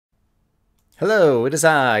Hello, it is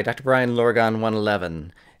I, Dr. Brian Lorgon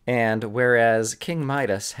 111. And whereas King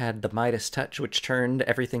Midas had the Midas Touch, which turned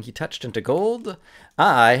everything he touched into gold,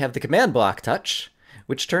 I have the Command Block Touch,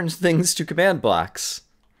 which turns things to command blocks.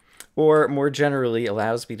 Or more generally,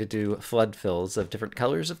 allows me to do flood fills of different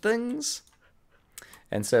colors of things.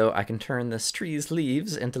 And so I can turn this tree's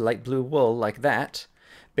leaves into light blue wool like that.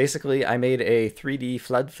 Basically, I made a 3D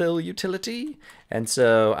flood fill utility, and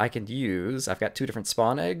so I can use, I've got two different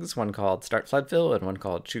spawn eggs, one called start flood fill and one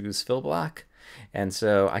called choose fill block. And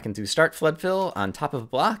so I can do start flood fill on top of a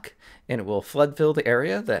block, and it will flood fill the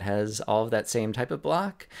area that has all of that same type of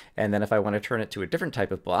block. And then if I want to turn it to a different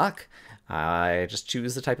type of block, I just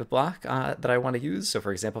choose the type of block that I want to use. So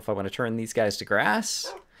for example, if I want to turn these guys to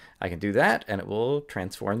grass, I can do that, and it will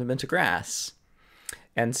transform them into grass.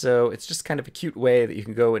 And so it's just kind of a cute way that you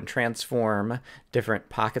can go and transform different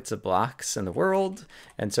pockets of blocks in the world.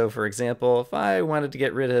 And so, for example, if I wanted to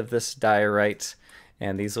get rid of this diorite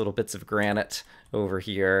and these little bits of granite over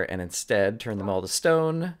here and instead turn them all to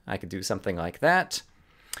stone, I could do something like that.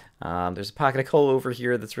 There's a pocket of coal over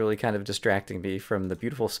here that's really kind of distracting me from the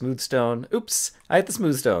beautiful smooth stone. Oops, I hit the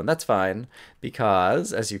smooth stone. That's fine,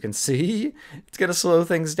 because as you can see, it's going to slow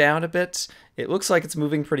things down a bit. It looks like it's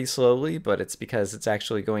moving pretty slowly, but it's because it's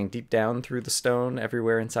actually going deep down through the stone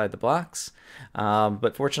everywhere inside the blocks.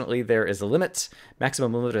 But fortunately, there is a limit.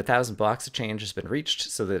 Maximum limit of 1,000 blocks of change has been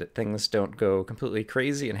reached so that things don't go completely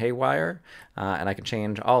crazy and haywire. And I can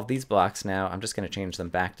change all of these blocks now. I'm just going to change them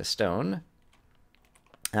back to stone.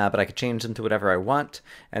 But I could change them to whatever I want.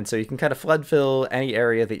 And so you can kind of flood fill any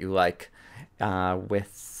area that you like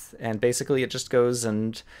and basically it just goes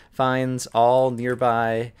and finds all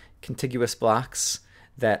nearby contiguous blocks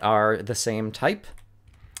that are the same type.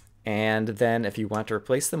 And then if you want to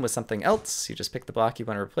replace them with something else, you just pick the block you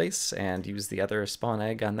want to replace and use the other spawn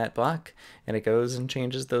egg on that block, and it goes and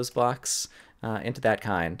changes those blocks into that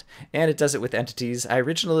kind. And it does it with entities. I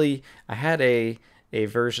had a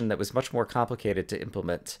version that was much more complicated to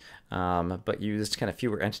implement, but used kind of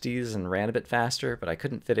fewer entities and ran a bit faster, but I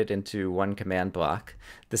couldn't fit it into one command block.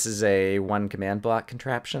 This is a one command block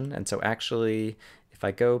contraption, and so actually, if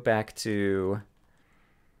I go back to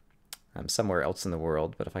somewhere else in the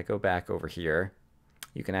world, but if I go back over here,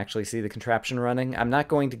 you can actually see the contraption running. I'm not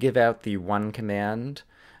going to give out the one command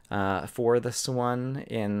for this one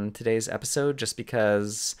in today's episode, just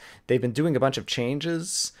because they've been doing a bunch of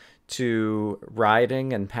changes to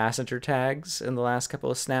riding and passenger tags in the last couple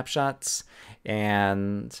of snapshots,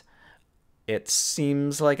 and it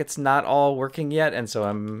seems like it's not all working yet, and so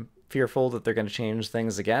I'm fearful that they're going to change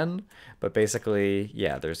things again. But basically,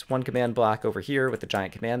 yeah, there's one command block over here with the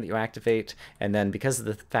giant command that you activate, and then because of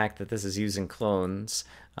the fact that this is using clones,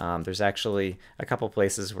 there's actually a couple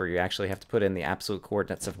places where you actually have to put in the absolute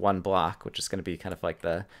coordinates of one block, which is going to be kind of like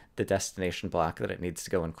the destination block that it needs to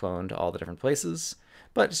go and clone to all the different places.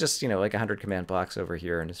 But it's just, like 100 command blocks over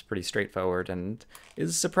here, and it's pretty straightforward and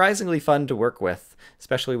is surprisingly fun to work with,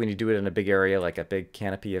 especially when you do it in a big area like a big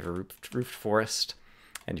canopy of a roofed forest.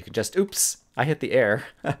 And you can just, oops, I hit the air.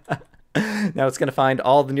 Now it's going to find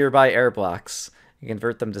all the nearby air blocks and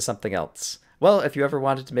convert them to something else. Well, if you ever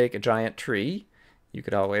wanted to make a giant tree, you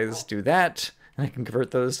could always do that, and I can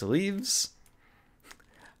convert those to leaves.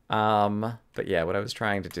 But yeah, what I was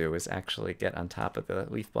trying to do is actually get on top of the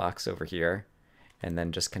leaf blocks over here, and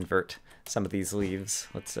then just convert some of these leaves,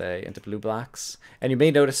 let's say, into blue blocks. And you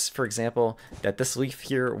may notice, for example, that this leaf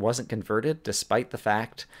here wasn't converted, despite the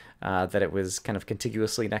fact that it was kind of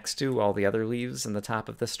contiguously next to all the other leaves in the top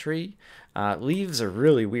of this tree. Leaves are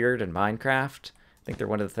really weird in Minecraft. I think they're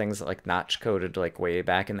one of the things that like notch coded like way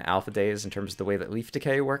back in the alpha days in terms of the way that leaf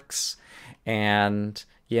decay works. And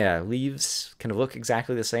yeah, leaves kind of look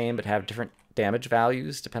exactly the same but have different damage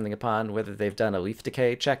values depending upon whether they've done a leaf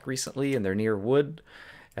decay check recently and they're near wood.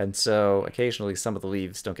 And so occasionally some of the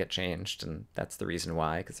leaves don't get changed, and that's the reason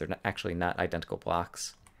why, because they're actually not identical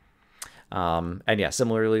blocks. And yeah,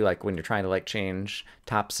 similarly, like when you're trying to like change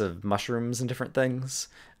tops of mushrooms and different things,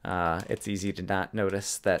 it's easy to not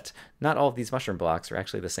notice that not all of these mushroom blocks are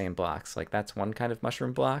actually the same blocks. Like that's one kind of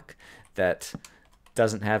mushroom block that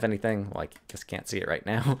doesn't have anything, well, I just can't see it right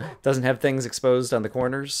now, doesn't have things exposed on the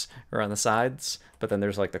corners or on the sides, but then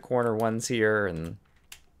there's like the corner ones here, and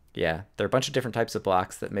yeah, there are a bunch of different types of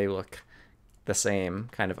blocks that may look the same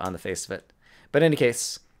kind of on the face of it. But in any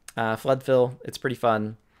case, flood fill, it's pretty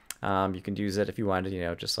fun. You can use it if you wanted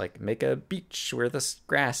to, just like make a beach where this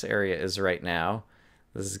grass area is right now.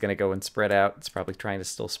 This is going to go and spread out. It's probably trying to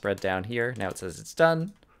still spread down here. Now it says it's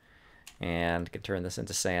done. And can turn this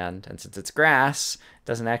into sand. And since it's grass, it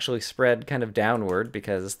doesn't actually spread kind of downward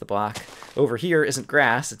because the block over here isn't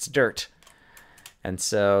grass, it's dirt. And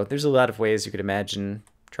so there's a lot of ways you could imagine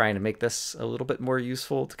trying to make this a little bit more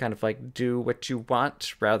useful to kind of like do what you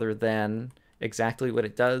want rather than exactly what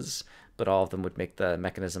it does, but all of them would make the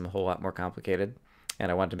mechanism a whole lot more complicated. And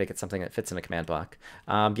I wanted to make it something that fits in a command block.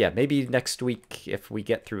 Yeah, maybe next week, if we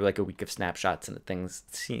get through like a week of snapshots and things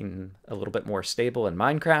seem a little bit more stable in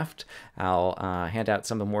Minecraft, I'll hand out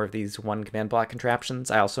some more of these one command block contraptions.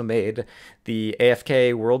 I also made the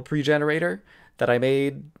AFK world pre-generator that I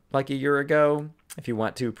made like a year ago. If you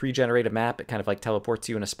want to pre-generate a map, it kind of like teleports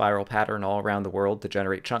you in a spiral pattern all around the world to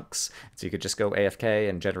generate chunks. So you could just go AFK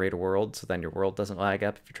and generate a world, so then your world doesn't lag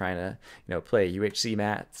up if you're trying to, play a UHC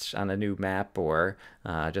match on a new map, or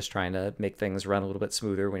just trying to make things run a little bit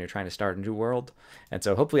smoother when you're trying to start a new world. And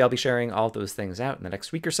so hopefully I'll be sharing all those things out in the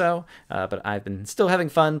next week or so. But I've been still having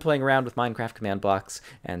fun playing around with Minecraft command blocks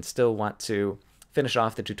and still want to finish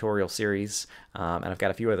off the tutorial series, and I've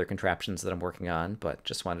got a few other contraptions that I'm working on, but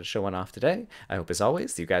just wanted to show one off today. I hope, as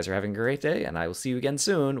always, you guys are having a great day, and I will see you again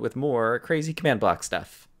soon with more crazy command block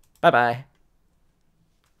stuff. Bye-bye!